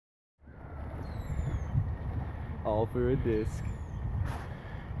All for a disc.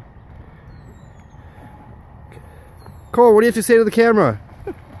 Cole, what do you have to say to the camera?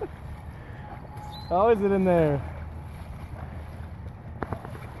 How is it in there?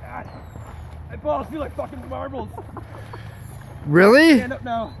 God. My balls feel like fucking marbles. Really? Stand up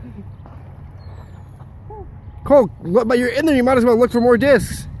now. Cole, but you're in there, you might as well look for more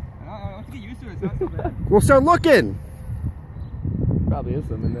discs. I have to get used to it, it's not so bad. We'll start looking. Probably is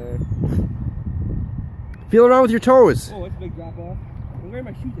some in there. Feel around with your toes. Oh, it's a big drop off. I'm wearing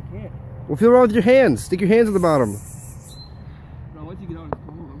my shoes, I can't. Well, feel around with your hands. Stick your hands at the bottom. No, once you get out, it's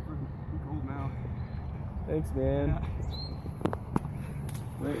cold. I'm cold now. Thanks, man. Yeah.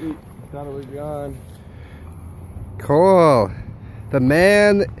 Wait, I thought it was gone. Cole, the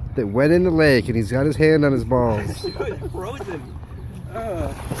man that went in the lake and he's got his hand on his balls. It's frozen.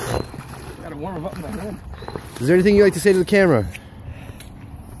 Gotta warm them up in my hand. Is there anything you'd like to say to the camera?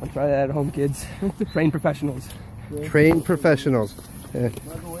 I'll try that at home, kids. Trained professionals. Trained professionals. Yeah.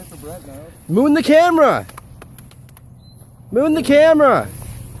 Might go wait for Brett now. Moon the camera! Moon the camera!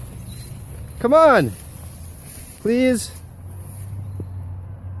 Come on! Please.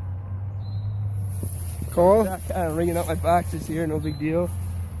 Cole? Kind of wringing out my boxes here, no big deal.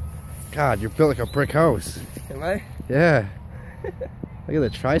 God, you're built like a brick house. Am I? Yeah. Look at the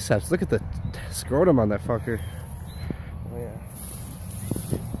triceps. Look at the scrotum on that fucker. Oh, yeah.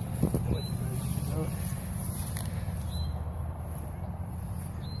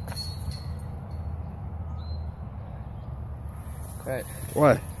 Alright.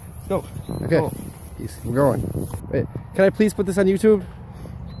 What? Go. Okay. Go. We're going. Wait, can I please put this on YouTube?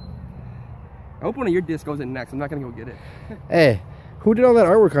 I hope one of your discs goes in next. I'm not gonna go get it. Hey, who did all that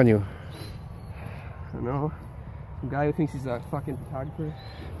artwork on you? I don't know. Some guy who thinks he's a fucking photographer.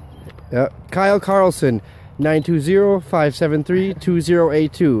 Yeah, Kyle Carlson,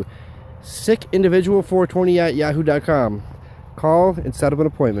 920-573-2082. sickindividual420@yahoo.com. Call and set up an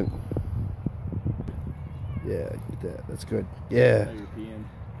appointment. Yeah, get that. That's good. Yeah.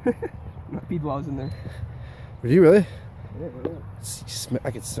 My pee blows in there. Were you really? Yeah.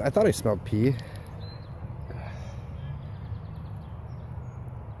 I thought I smelled pee.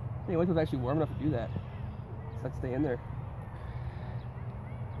 Hey, it was actually warm enough to do that. So let's stay in there.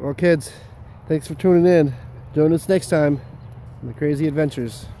 Well, kids, thanks for tuning in. Join us next time on the crazy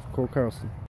adventures of Cole Carlson.